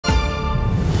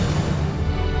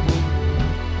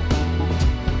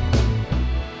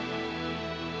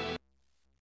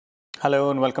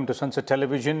Hello and welcome to Sunset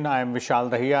Television. I am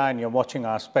VIshal Dahiya and you're watching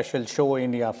our special show,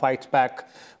 India Fights Back,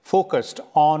 focused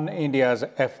on India's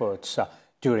efforts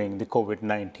during the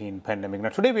COVID-19 pandemic. Now,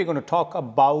 today we're going to talk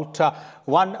about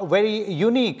one very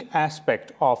unique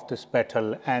aspect of this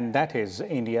battle, and that is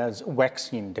India's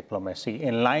vaccine diplomacy.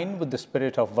 In line with the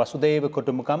spirit of Vasudhaiva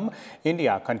Kutumbakam,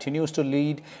 India continues to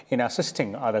lead in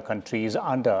assisting other countries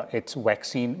under its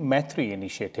Vaccine Maitri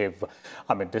initiative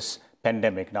amid this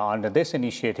pandemic. Now, under this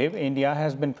initiative, India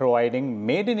has been providing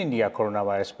made-in-India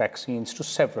coronavirus vaccines to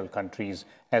several countries.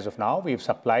 As of now, we've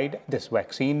supplied this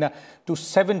vaccine to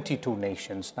 72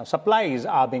 nations. Now, supplies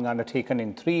are being undertaken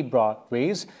in three broad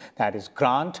ways. That is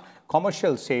grant,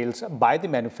 commercial sales by the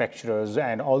manufacturers,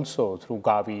 and also through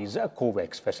Gavi's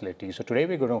COVAX facility. So today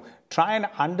we're going to try and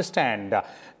understand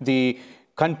the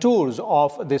contours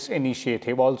of this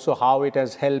initiative, also how it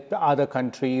has helped other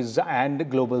countries and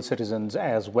global citizens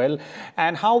as well,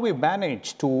 and how we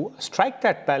manage to strike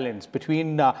that balance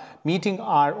between meeting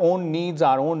our own needs,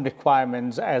 our own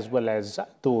requirements, as well as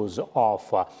those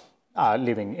of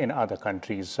living in other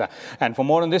countries. And for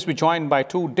more on this, we're joined by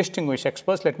two distinguished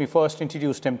experts. Let me first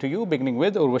introduce them to you, beginning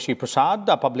with Urvashi Prasad,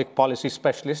 the public policy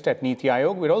specialist at Niti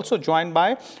Aayog. We're also joined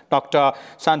by Dr.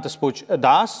 Santasabuj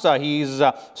Das. He's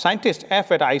a scientist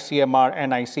F at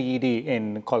ICMR-NICED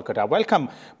in Kolkata. Welcome,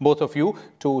 both of you,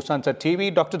 to Sunset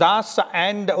TV. Dr. Das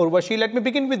and Urvashi, let me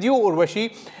begin with you,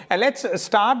 Urvashi. And let's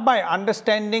start by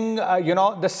understanding,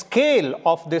 the scale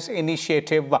of this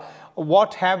initiative.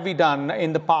 What have we done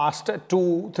in the past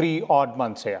 2-3 odd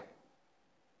months here?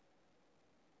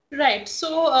 Right.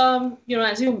 So,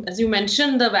 as you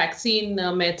mentioned, the Vaccine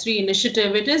Maitri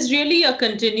initiative, it is really a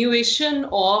continuation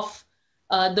of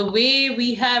the way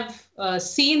we have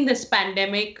seen this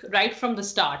pandemic right from the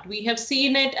start. We have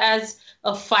seen it as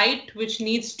a fight which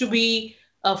needs to be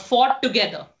fought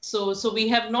together. So we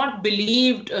have not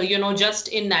believed, just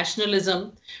in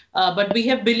nationalism, but we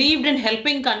have believed in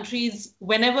helping countries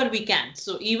whenever we can.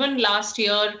 So even last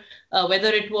year, whether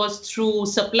it was through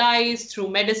supplies, through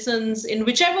medicines, in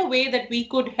whichever way that we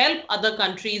could help other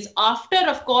countries after,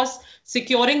 of course,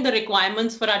 securing the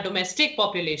requirements for our domestic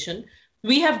population,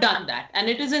 we have done that. And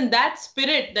it is in that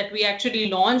spirit that we actually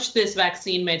launched this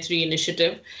Vaccine Maitri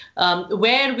initiative,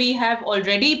 where we have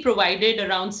already provided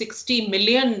around 60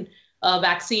 million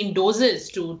vaccine doses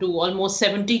to almost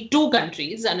 72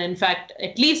 countries. And in fact,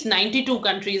 at least 92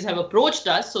 countries have approached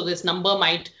us. So this number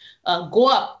might go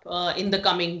up in the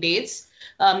coming days.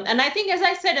 And I think, as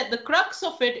I said, at the crux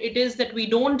of it, it is that we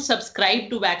don't subscribe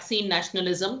to vaccine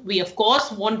nationalism. We, of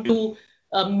course, want to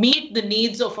meet the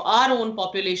needs of our own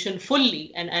population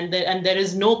fully, and there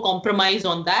is no compromise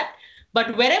on that.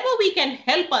 But wherever we can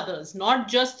help others, not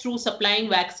just through supplying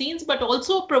vaccines, but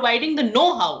also providing the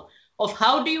know-how of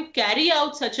how do you carry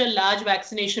out such a large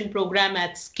vaccination program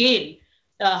at scale,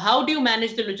 how do you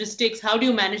manage the logistics, how do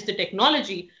you manage the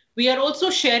technology, we are also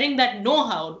sharing that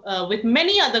know-how with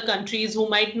many other countries who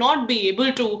might not be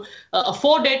able to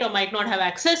afford it or might not have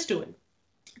access to it.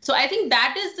 So I think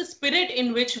that is the spirit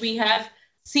in which we have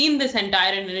seen this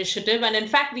entire initiative, and in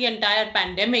fact the entire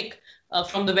pandemic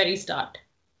from the very start.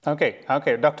 Okay.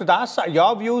 Dr. Das,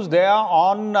 your views there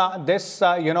on this,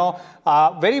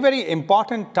 very, very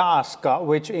important task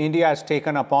which India has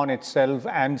taken upon itself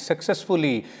and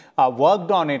successfully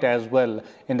worked on it as well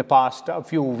in the past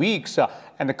few weeks,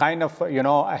 and the kind of,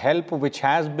 help which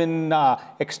has been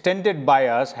extended by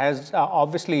us has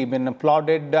obviously been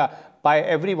applauded by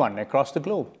everyone across the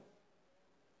globe.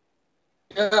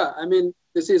 Yeah, I mean,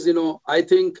 this is, I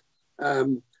think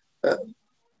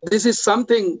this is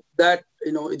something that,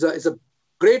 it's a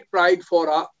great pride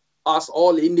for us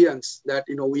all Indians that,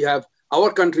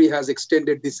 our country has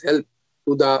extended this help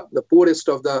to the poorest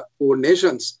of the poor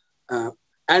nations.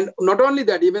 And not only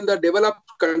that, even the developed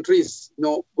countries,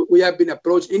 we have been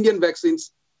approached. Indian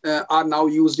vaccines are now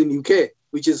used in UK,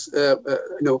 which is,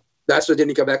 the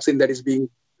AstraZeneca vaccine that is being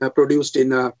produced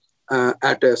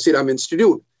at Serum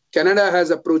Institute. Canada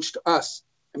has approached us.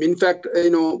 I mean, in fact,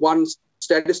 one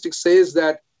statistic says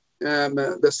that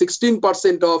the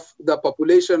 16% of the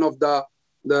population of the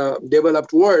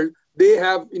developed world, they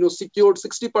have, secured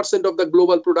 60% of the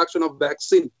global production of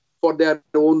vaccine for their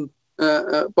own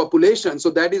population.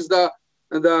 So that is the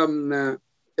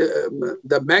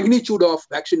magnitude of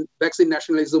vaccine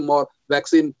nationalism or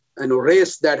vaccine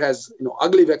race that has,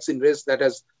 ugly vaccine race that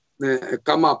has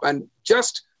come up. And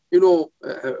just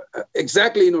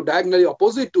exactly, diagonally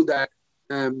opposite to that,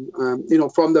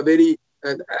 from the very,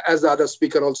 as the other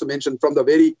speaker also mentioned, from the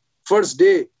very first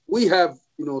day, we have,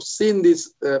 seen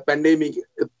this pandemic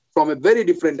from a very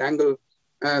different angle,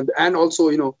 and also,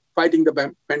 fighting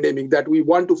the pandemic that we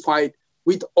want to fight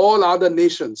with all other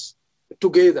nations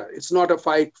together. It's not a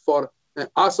fight for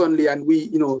us only. And we,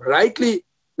 rightly,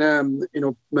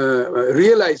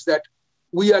 realize that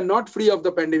we are not free of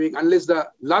the pandemic unless the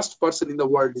last person in the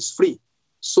world is free.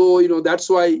 So, that's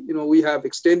why, we have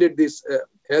extended this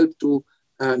help to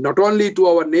not only to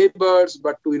our neighbors,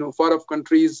 but to, far off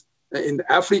countries in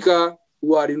Africa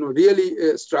who are,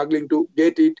 really struggling to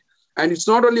get it. And it's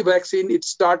not only vaccine. It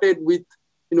started with,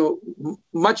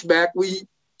 much back, we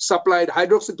supplied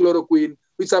hydroxychloroquine.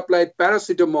 We supplied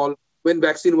paracetamol when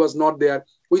vaccine was not there.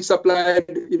 We supplied,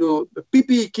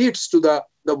 PPE kits to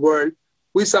the world.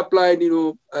 We supplied,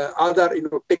 other,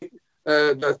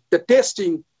 the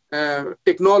testing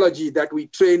technology that we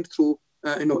trained through,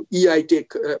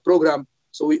 EI-Tech program.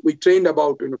 So we trained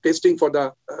about, testing for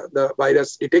the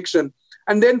virus detection.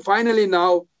 And then finally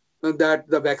now that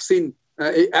the vaccine,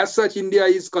 as such, India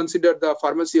is considered the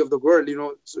pharmacy of the world.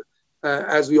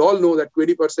 As we all know that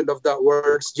 20% of the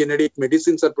world's generic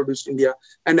medicines are produced in India,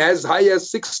 and as high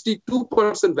as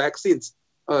 62% vaccines,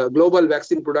 global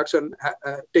vaccine production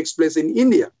takes place in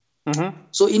India. Mm-hmm.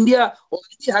 So India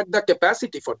already had the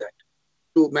capacity for that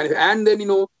to manufacture. And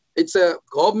then, it's a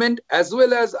government as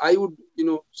well as I would,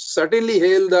 certainly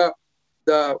hail the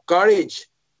courage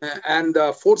and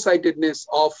the foresightedness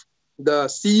of the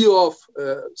CEO of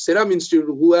Serum Institute,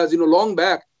 who has, long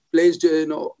back pledged,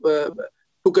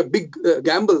 took a big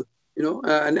gamble,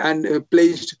 and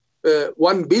pledged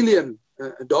 $1 billion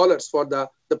for the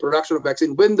production of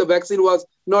vaccine when the vaccine was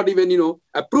not even,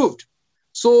 approved.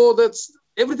 So that's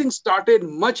everything started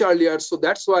much earlier. So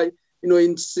that's why,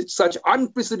 in such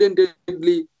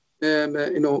unprecedentedly,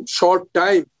 short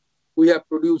time, we have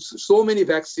produced so many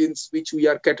vaccines, which we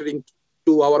are catering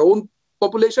to our own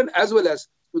population as well as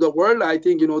to the world. I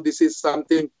think, this is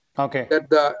something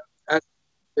that as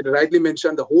it rightly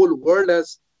mentioned, the whole world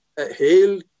has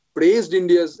hailed, praised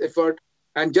India's effort.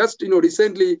 And just,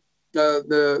 recently,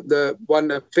 the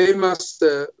one famous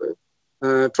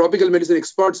tropical medicine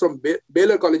experts from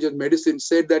Baylor College of Medicine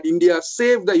said that India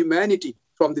saved the humanity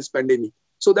from this pandemic.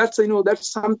 So that's,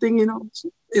 that's something,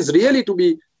 is really to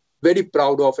be very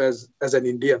proud of as an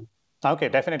Indian. Okay,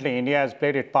 definitely. India has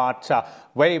played its part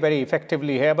very, very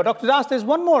effectively here. But Dr. Das, there's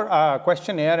one more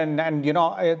question here, and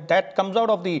that comes out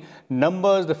of the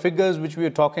numbers, the figures which we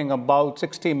are talking about,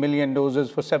 60 million doses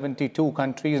for 72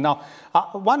 countries. Now,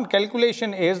 one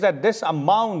calculation is that this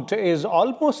amount is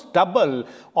almost double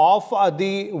of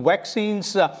the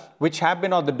vaccines which have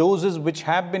been, or the doses which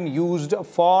have been used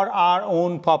for our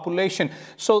own population.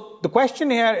 So the question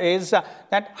here is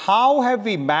that how have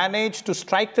we managed to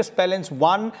strike this balance,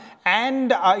 one, and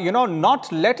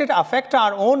not let it affect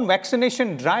our own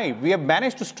vaccination drive? We have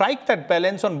managed to strike that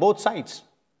balance on both sides.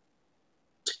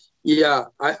 Yeah,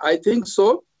 I think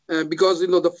so, because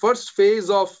the first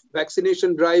phase of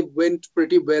vaccination drive went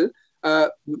pretty well.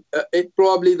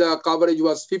 Probably the coverage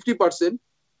was 50%,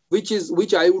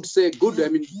 which I would say good. I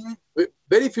mean,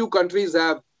 very few countries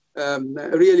have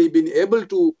really been able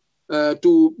to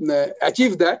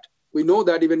achieve that. We know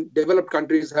that even developed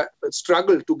countries have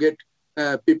struggled to get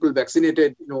people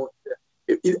vaccinated,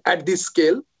 at this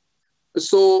scale.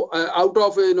 So out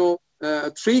of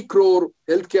 3 crore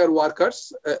healthcare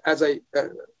workers, as I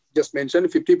just mentioned,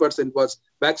 50% was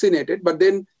vaccinated. But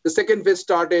then the second phase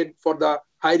started for the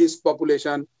high risk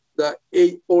population, the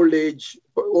old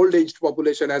aged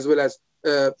population, as well as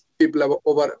people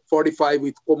over 45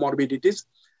 with comorbidities,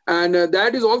 and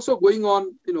that is also going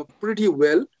on, pretty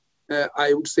well,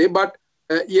 I would say. But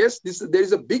yes, there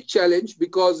is a big challenge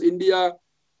because India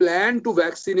planned to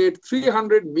vaccinate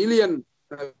 300 million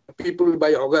people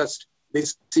by August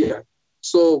this year.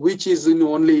 So, which is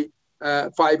only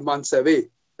 5 months away.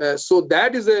 So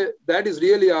that is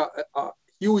really a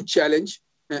huge challenge,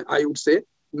 I would say,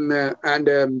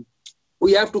 and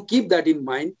we have to keep that in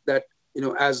mind. That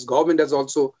as government has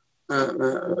also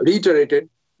reiterated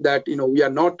that we are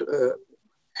not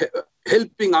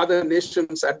helping other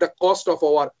nations at the cost of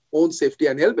our own safety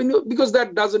and health, because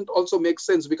that doesn't also make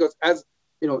sense, because as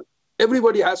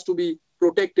everybody has to be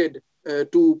protected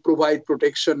to provide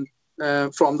protection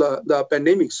from the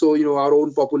pandemic. So our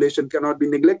own population cannot be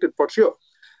neglected for sure.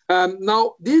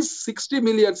 Now these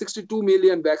 62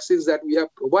 million vaccines that we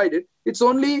have provided, it's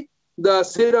only the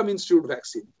Serum Institute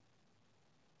vaccine.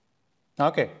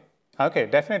 Okay. Okay,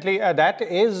 definitely. That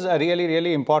is really,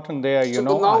 really important there, so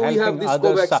now we have helping this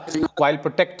others Covax while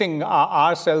protecting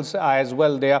ourselves as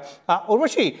well there.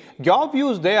 Urvashi, your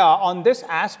views there on this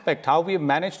aspect, how we've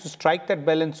managed to strike that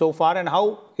balance so far and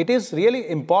how it is really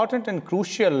important and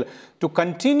crucial to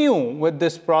continue with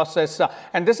this process.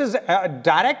 And this is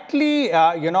directly,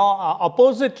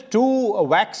 opposite to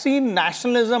vaccine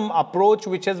nationalism approach,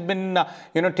 which has been,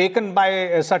 taken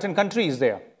by certain countries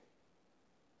there.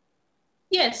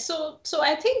 Yes, so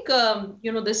I think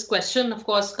this question, of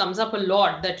course, comes up a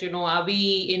lot. That are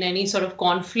we in any sort of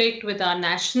conflict with our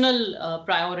national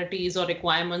priorities or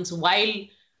requirements while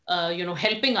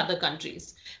helping other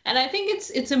countries? And I think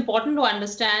it's important to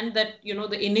understand that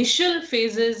the initial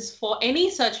phases for any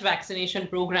such vaccination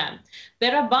program,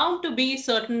 there are bound to be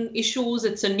certain issues.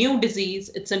 It's a new disease.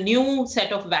 It's a new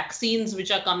set of vaccines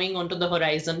which are coming onto the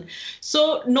horizon.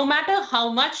 So no matter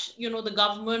how much the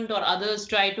government or others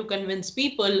try to convince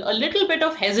people, a little bit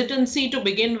of hesitancy to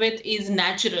begin with is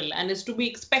natural and is to be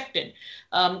expected.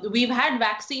 We've had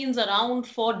vaccines around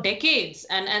for decades,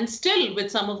 and still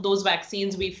with some of those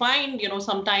vaccines, we find,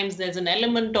 sometimes there's an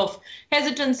element of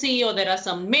hesitancy, or there are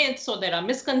some myths, or there are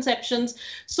misconceptions.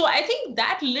 So I think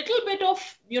that little bit of,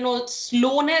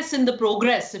 slowness in the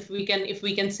progress, if we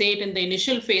can say it in the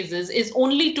initial phases, is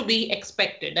only to be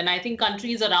expected. And I think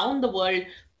countries around the world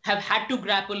have had to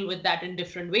grapple with that in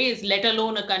different ways, let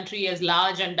alone a country as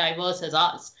large and diverse as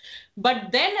ours.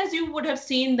 But then, as you would have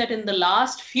seen, that in the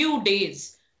last few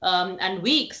days and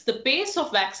weeks, the pace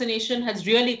of vaccination has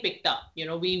really picked up.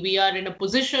 We are in a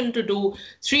position to do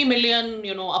 3 million,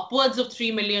 upwards of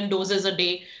 3 million doses a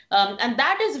day. And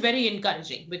that is very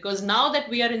encouraging, because now that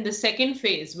we are in the second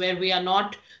phase, where we are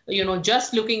not,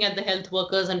 just looking at the health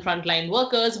workers and frontline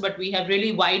workers, but we have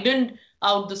really widened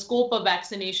out the scope of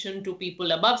vaccination to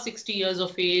people above 60 years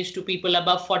of age, to people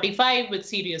above 45 with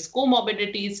serious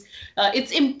comorbidities.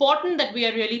 It's important that we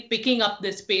are really picking up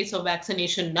this pace of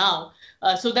vaccination now,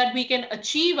 so that we can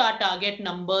achieve our target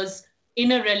numbers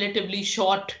in a relatively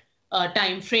short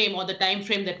time frame, or the time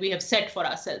frame that we have set for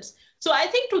ourselves. So I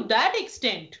think to that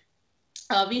extent,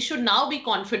 we should now be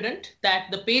confident that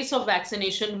the pace of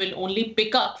vaccination will only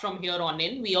pick up from here on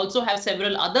in. We also have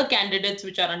several other candidates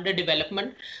which are under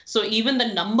development. So even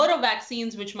the number of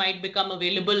vaccines which might become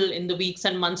available in the weeks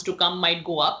and months to come might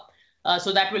go up.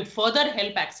 So that will further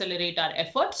help accelerate our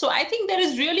efforts. So I think there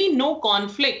is really no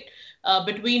conflict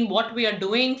between what we are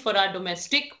doing for our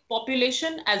domestic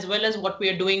population as well as what we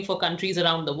are doing for countries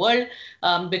around the world.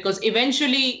 Because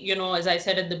eventually, as I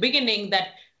said at the beginning, that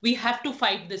we have to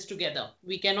fight this together.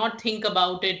 We cannot think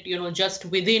about it, just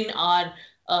within our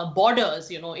borders.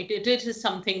 It is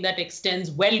something that extends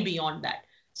well beyond that.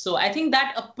 So I think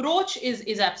that approach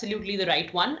is absolutely the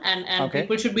right one. And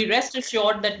people should be rest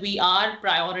assured that we are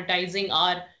prioritizing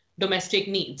our domestic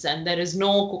needs, and there is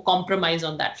no compromise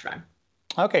on that front.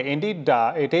 Okay, indeed,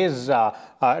 it is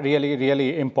really,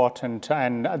 really important,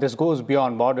 and this goes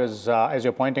beyond borders, as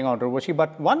you're pointing out, Urvashi.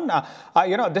 But one,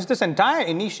 this entire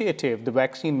initiative, the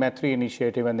Vaccine Maitri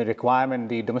initiative, and the requirement,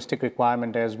 the domestic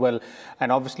requirement as well,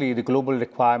 and obviously the global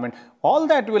requirement, all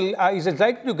that will is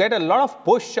likely to get a lot of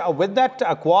push with that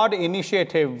Quad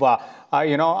initiative.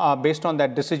 Based on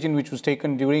that decision which was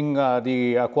taken during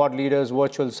the Quad Leaders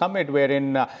Virtual Summit,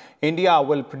 wherein India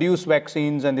will produce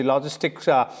vaccines and the logistics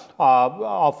of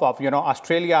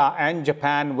Australia and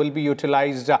Japan will be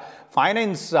utilized.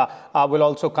 Finance will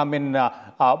also come in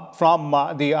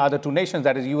from the other two nations,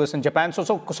 that is US and Japan. So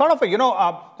sort of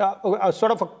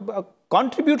a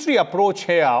contributory approach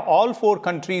here, all four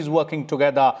countries working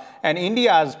together, and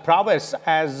India's prowess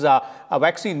as a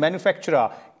vaccine manufacturer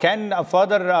can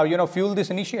further, fuel this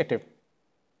initiative.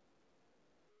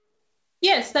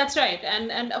 Yes, that's right.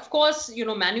 And of course,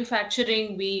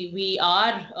 manufacturing, we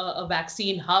are a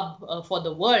vaccine hub for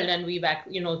the world, and we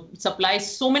supply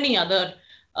so many other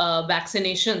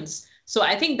vaccinations. So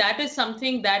I think that is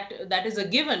something that is a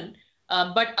given.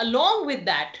 But along with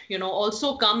that,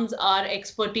 also comes our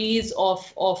expertise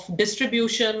of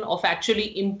distribution, of actually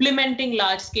implementing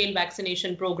large-scale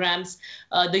vaccination programs.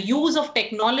 The use of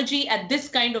technology at this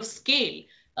kind of scale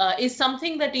is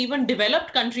something that even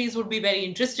developed countries would be very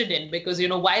interested in, because,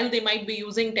 while they might be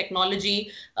using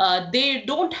technology, they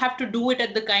don't have to do it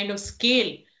at the kind of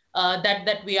scale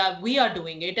that we are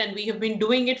doing it, and we have been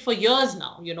doing it for years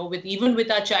now. Even with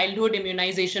our childhood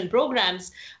immunization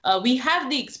programs, we have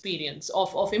the experience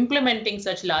of implementing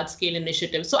such large-scale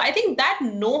initiatives. So I think that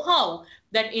know-how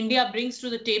that India brings to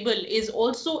the table is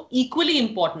also equally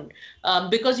important,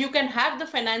 because you can have the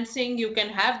financing, you can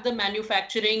have the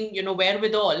manufacturing,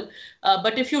 wherewithal,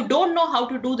 but if you don't know how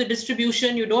to do the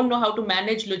distribution, you don't know how to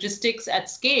manage logistics at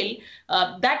scale,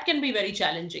 that can be very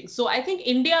challenging. So I think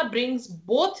India brings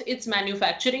both its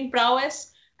manufacturing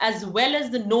prowess as well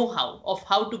as the know-how of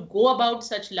how to go about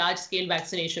such large-scale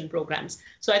vaccination programs.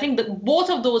 So I think that both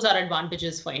of those are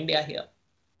advantages for India here.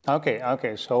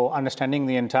 Okay. So understanding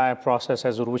the entire process,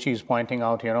 as Urvashi is pointing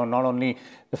out, not only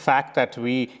the fact that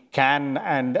we can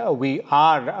and we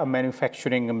are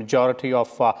manufacturing a majority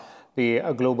of the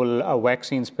global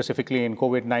vaccine, specifically in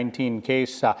COVID-19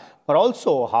 case, but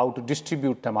also how to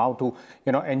distribute them, how to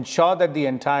ensure that the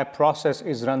entire process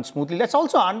is run smoothly. Let's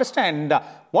also understand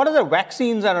what other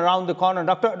vaccines are around the corner.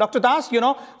 Dr. Das,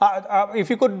 if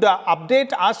you could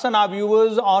update us and our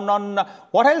viewers on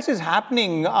what else is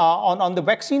happening on the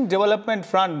vaccine development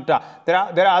front. There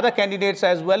are other candidates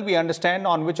as well, we understand,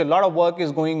 on which a lot of work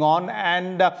is going on.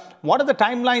 And what are the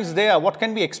timelines there? What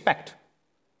can we expect?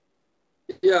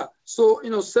 Yeah, so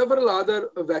several other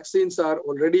vaccines are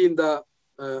already in the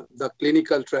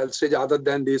clinical trial stage, other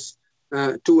than these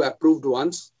two approved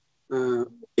ones in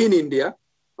India.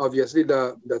 Obviously,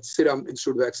 the Serum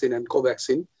Institute vaccine and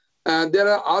Covaxin. There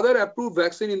are other approved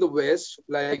vaccines in the West,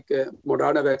 like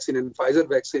Moderna vaccine and Pfizer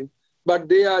vaccine, but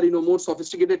they are more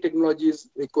sophisticated technologies.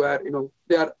 Require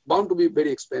they are bound to be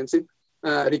very expensive.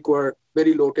 Require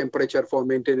very low temperature for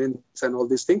maintenance and all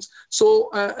these things. So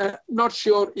not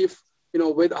sure if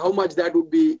with how much that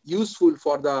would be useful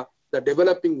for the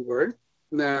developing world,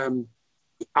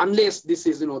 unless this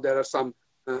is there are some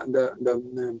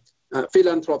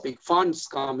philanthropic funds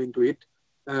come into it.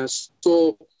 That's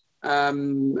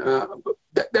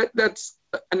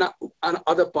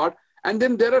another part. And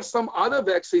then there are some other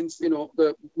vaccines,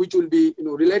 which will be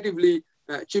relatively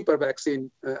cheaper vaccine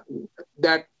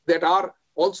that are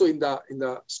also in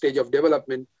the stage of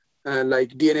development, like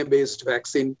DNA-based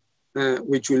vaccine.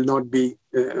 Which will not be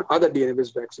other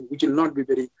DNA-based vaccine, which will not be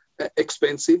very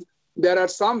expensive. There are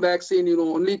some vaccine,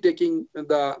 only taking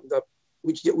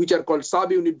which are called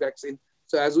subunit vaccine.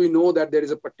 So as we know that there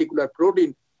is a particular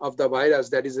protein of the virus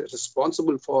that is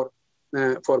responsible for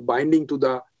binding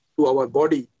to our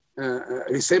body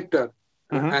receptor,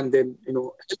 and then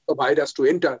help the virus to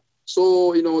enter.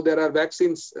 So there are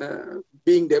vaccines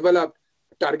being developed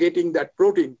targeting that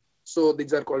protein. So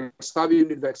these are called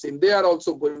subunit vaccine. They are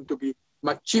also going to be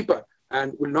much cheaper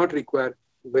and will not require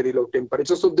very low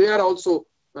temperature. So they are also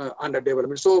under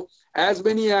development. So as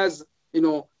many as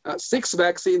 6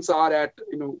 vaccines are at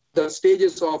the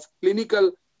stages of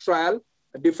clinical trial,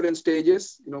 different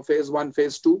stages, phase 1,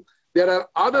 phase 2. There are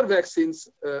other vaccines,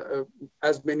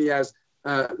 as many as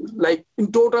like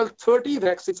in total 30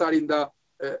 vaccines are in the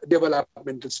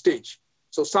developmental stage.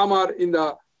 So some are in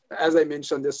the, as I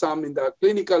mentioned, there's some in the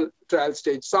clinical trial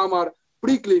stage. Some are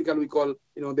preclinical, we call,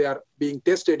 they are being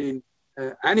tested in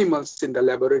animals in the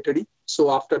laboratory.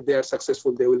 So after they are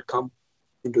successful, they will come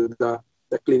into the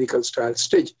clinical trial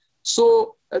stage.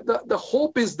 So the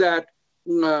hope is that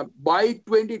by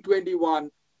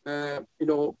 2021,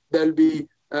 there'll be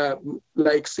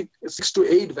like 6 to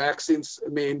 8 vaccines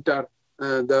may enter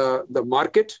the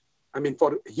market, I mean,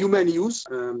 for human use.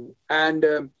 And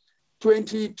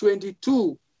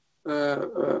 2022,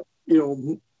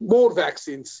 more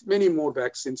vaccines, many more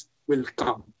vaccines will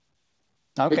come.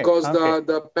 Because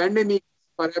the pandemic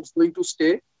perhaps going to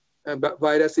stay.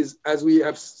 Virus is, as we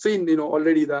have seen,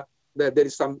 already there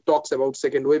is some talks about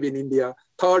second wave in India,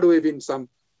 third wave in some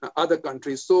other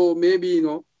countries. So maybe,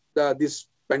 this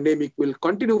pandemic will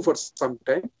continue for some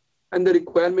time and the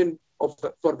requirement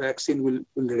for vaccine will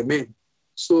remain.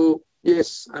 So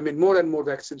yes, I mean, more and more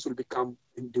vaccines will become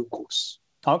in due course.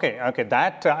 Okay.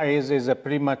 That is a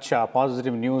pretty much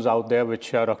positive news out there,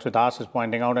 which Dr. Das is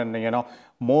pointing out. And,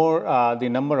 more the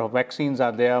number of vaccines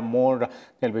are there, more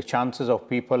there'll be chances of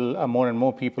people, more and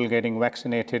more people getting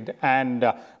vaccinated,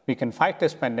 and we can fight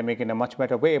this pandemic in a much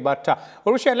better way. But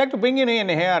Urvashi, I'd like to bring you in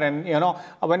here. And,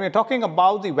 when we're talking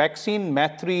about the Vaccine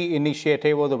Maitri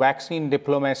initiative or the vaccine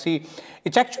diplomacy,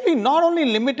 it's actually not only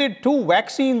limited to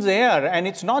vaccines here. And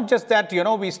it's not just that,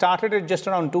 we started it just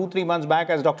around 2-3 months back,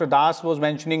 as Dr. Das was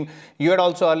mentioning. You had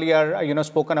also earlier,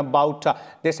 spoken about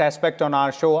this aspect on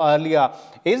our show earlier,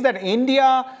 is that India,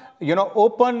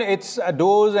 opened its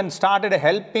doors and started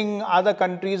helping other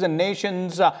countries and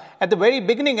nations at the very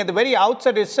beginning, at the very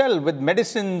outset itself, with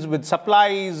medicines, with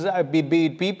supplies, be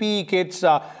it PPE kits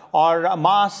or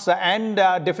masks and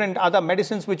different other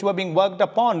medicines which were being worked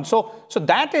upon. So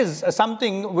that is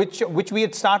something which we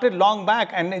had started long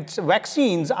back, and its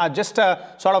vaccines are just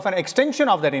a sort of an extension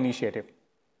of that initiative.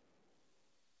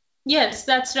 Yes,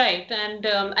 that's right. And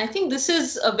I think this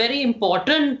is a very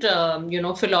important,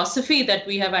 philosophy that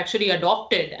we have actually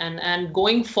adopted. And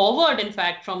going forward, in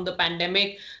fact, from the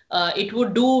pandemic, it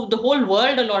would do the whole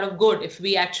world a lot of good if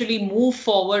we actually move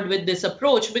forward with this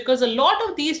approach, because a lot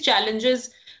of these challenges,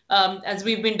 as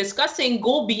we've been discussing,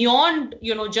 go beyond,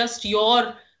 just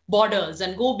your borders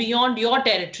and go beyond your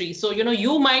territory. So,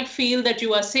 you might feel that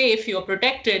you are safe, you're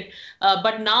protected,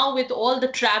 but now with all the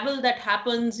travel that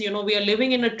happens, we are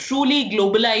living in a truly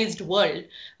globalized world.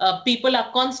 People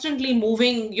are constantly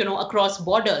moving, across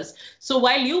borders. So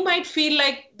while you might feel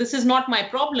like this is not my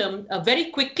problem,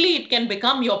 very quickly it can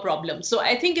become your problem. So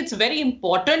I think it's very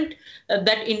important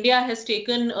that India has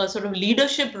taken a sort of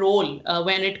leadership role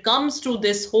when it comes to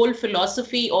this whole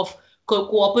philosophy of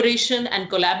cooperation and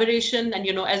collaboration. And,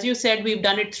 as you said, we've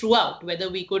done it throughout, whether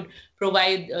we could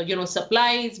provide,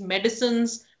 supplies,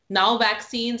 medicines, now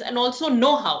vaccines, and also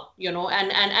know-how,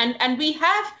 and we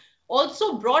have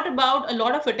also brought about a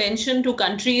lot of attention to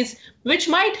countries which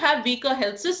might have weaker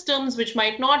health systems, which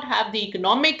might not have the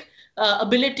economic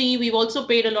ability. We've also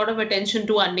paid a lot of attention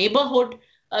to our neighborhood.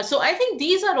 So I think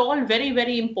these are all very,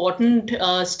 very important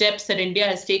steps that India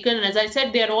has taken. And as I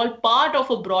said, they are all part of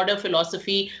a broader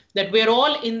philosophy that we're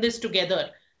all in this together.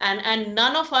 And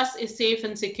none of us is safe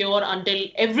and secure until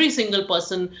every single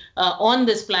person on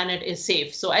this planet is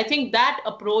safe. So I think that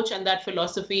approach and that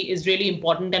philosophy is really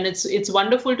important. And it's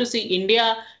wonderful to see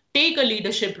India take a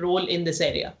leadership role in this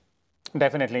area.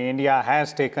 Definitely, India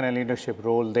has taken a leadership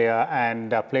role there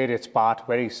and played its part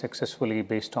very successfully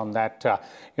based on that,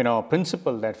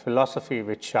 principle, that philosophy,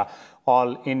 which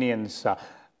all Indians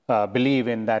believe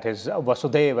in, that is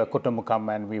Vasudhaiva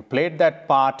Kutumbakam, and we played that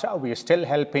part. We are still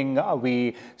helping.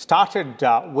 We started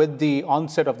with the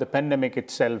onset of the pandemic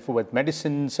itself with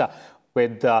medicines,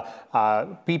 with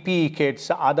PPE kits,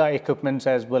 other equipments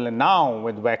as well, and now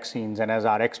with vaccines. And as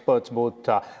our experts, both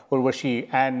Urvashi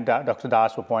and Dr.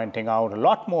 Das, were pointing out, a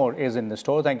lot more is in the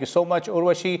store. Thank you so much,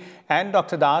 Urvashi and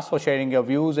Dr. Das, for sharing your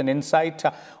views and insight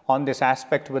on this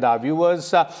aspect with our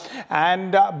viewers.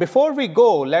 And before we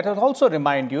go, let us also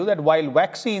remind you that while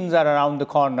vaccines are around the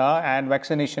corner and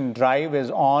vaccination drive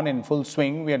is on in full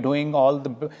swing, we are doing all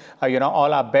the,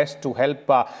 all our best to help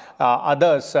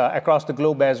others across the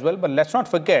globe as well. But let's not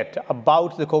forget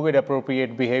about the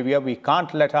COVID-appropriate behavior. We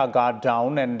can't let our guard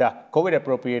down, and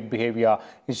COVID-appropriate behavior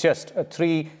is just a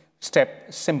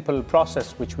three-step simple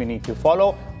process which we need to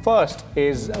follow. First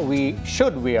is we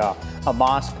should wear a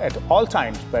mask at all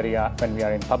times when we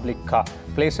are in public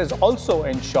places. Also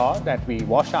ensure that we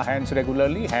wash our hands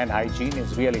regularly. Hand hygiene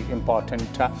is really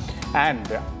important,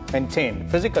 and maintain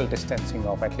physical distancing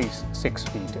of at least 6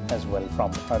 feet as well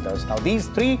from others. Now, these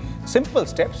three simple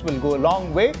steps will go a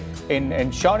long way in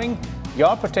ensuring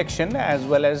your protection as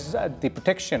well as the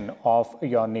protection of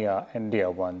your near and dear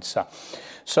ones.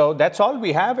 So that's all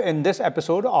we have in this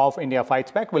episode of India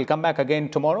Fights Back. We'll come back again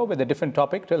tomorrow with a different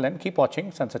topic. Till then, keep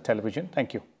watching Sunset Television.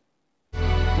 Thank you.